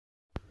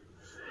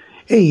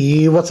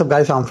Hey, what's up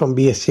guys, I'm from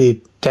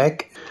BSC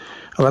Tech.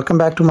 Welcome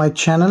back to my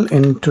channel.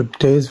 In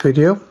today's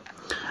video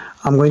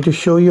I'm going to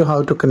show you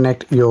how to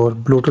connect your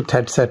Bluetooth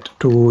headset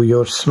to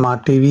your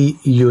smart TV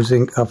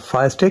using a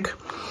Firestick.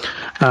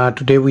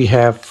 Today we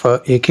have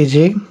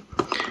AKJ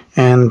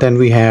and then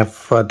we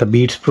have the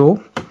Beats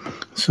Pro.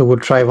 So we'll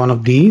try one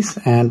of these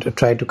and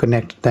try to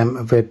connect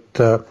them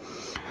with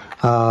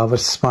our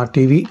smart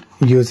TV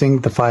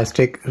using the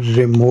Firestick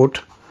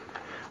remote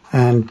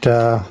and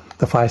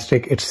the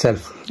Firestick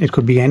itself. It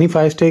could be any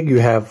Firestick. You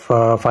have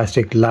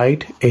Firestick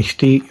Lite,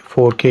 HD,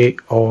 4K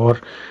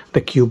or the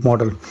Cube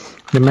model.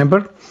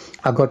 Remember,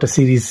 I got a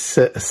Series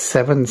 7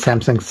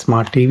 Samsung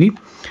Smart TV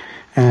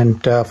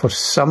and for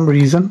some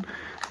reason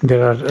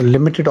there are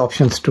limited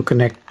options to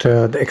connect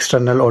the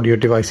external audio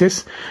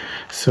devices.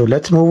 So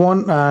let's move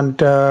on, and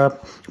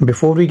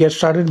before we get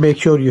started, make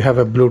sure you have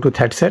a Bluetooth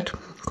headset.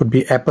 Could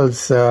be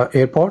Apple's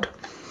AirPod,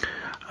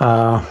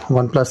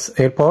 OnePlus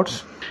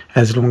AirPods,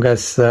 as long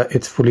as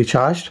it's fully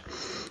charged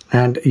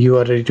and you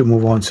are ready to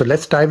move on. So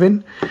let's dive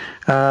in.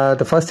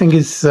 The first thing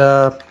is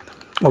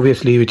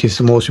obviously, which is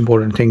the most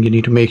important thing, you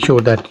need to make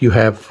sure that you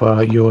have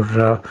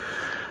your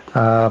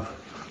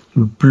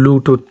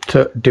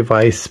Bluetooth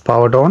device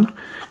powered on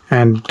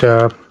and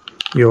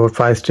your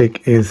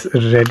Firestick is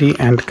ready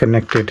and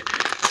connected.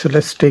 So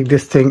let's take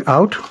this thing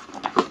out.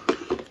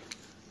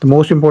 The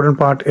most important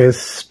part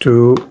is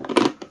to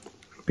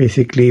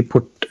basically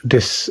put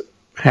this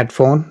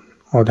headphone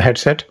or the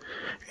headset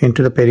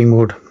into the pairing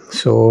mode.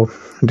 So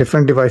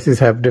different devices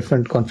have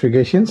different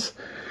configurations.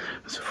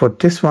 So for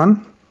this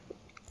one,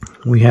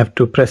 we have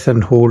to press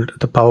and hold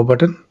the power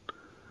button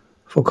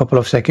for a couple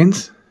of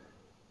seconds,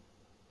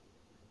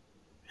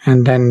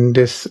 and then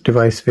this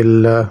device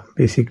will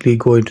basically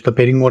go into the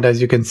pairing mode.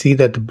 As you can see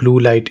that the blue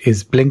light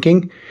is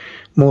blinking.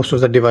 Most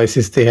of the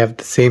devices, they have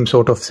the same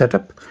sort of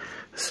setup.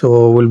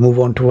 So we'll move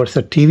on towards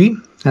the TV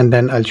and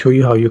then I'll show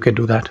you how you can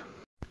do that.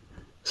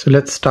 So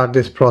let's start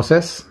this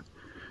process.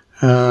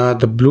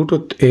 The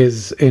Bluetooth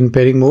is in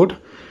pairing mode.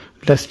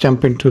 Let's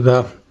jump into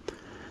the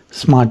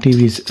Smart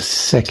TVs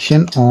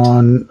section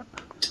on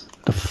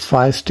the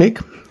Firestick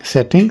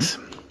settings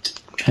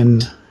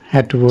and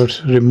head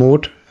towards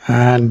remote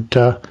and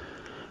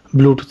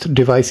Bluetooth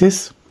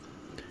devices.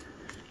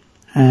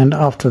 And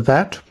after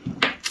that,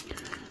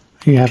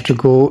 you have to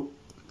go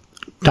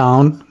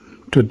down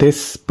to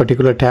this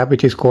particular tab,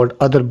 which is called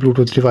Other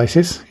Bluetooth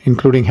Devices,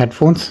 including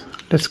headphones.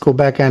 Let's go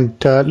back and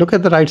look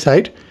at the right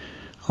side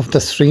of the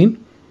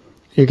screen.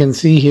 You can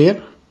see here,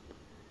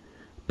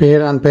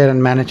 pair, unpair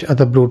and manage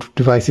other Bluetooth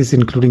devices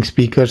including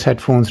speakers,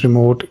 headphones,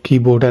 remote,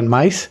 keyboard and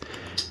mice.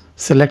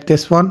 Select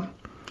this one.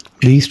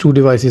 These two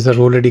devices are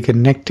already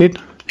connected.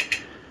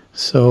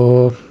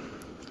 So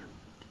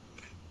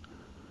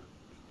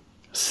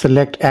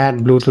select add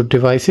Bluetooth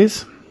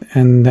devices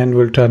and then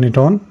we'll turn it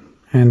on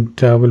and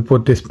we'll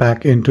put this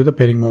back into the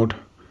pairing mode.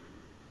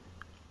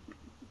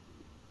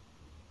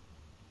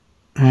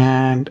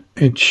 And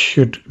it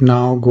should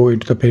now go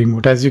into the pairing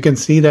mode. As you can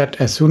see that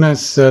as soon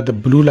as the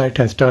blue light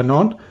has turned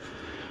on,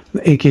 the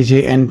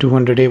AKJ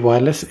N200A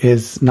wireless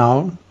is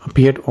now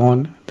appeared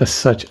on the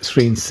search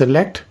screen.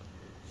 Select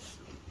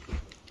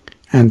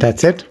and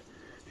that's it.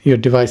 Your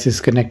device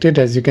is connected.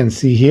 As you can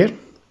see here,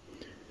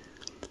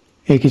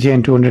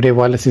 AKJ N200A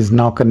wireless is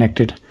now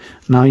connected.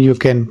 Now you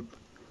can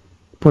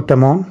put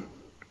them on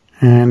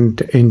and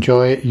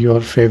enjoy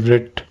your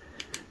favorite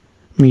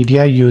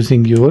media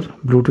using your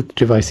Bluetooth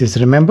devices.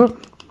 Remember,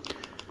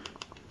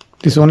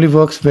 this only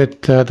works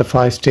with the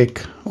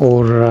Firestick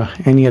or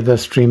any other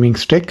streaming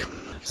stick.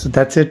 So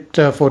that's it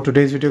for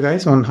today's video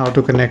guys, on how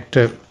to connect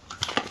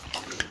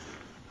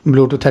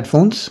Bluetooth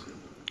headphones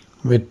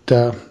with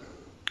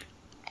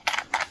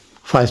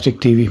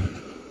Firestick TV.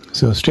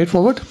 So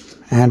straightforward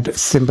and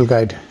simple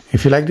guide.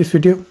 If you like this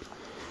video,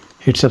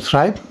 hit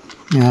subscribe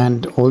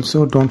and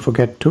also don't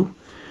forget to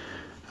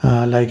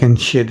like and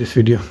share this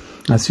video.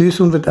 I'll see you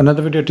soon with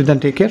another video. Till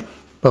then, take care.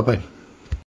 Bye bye.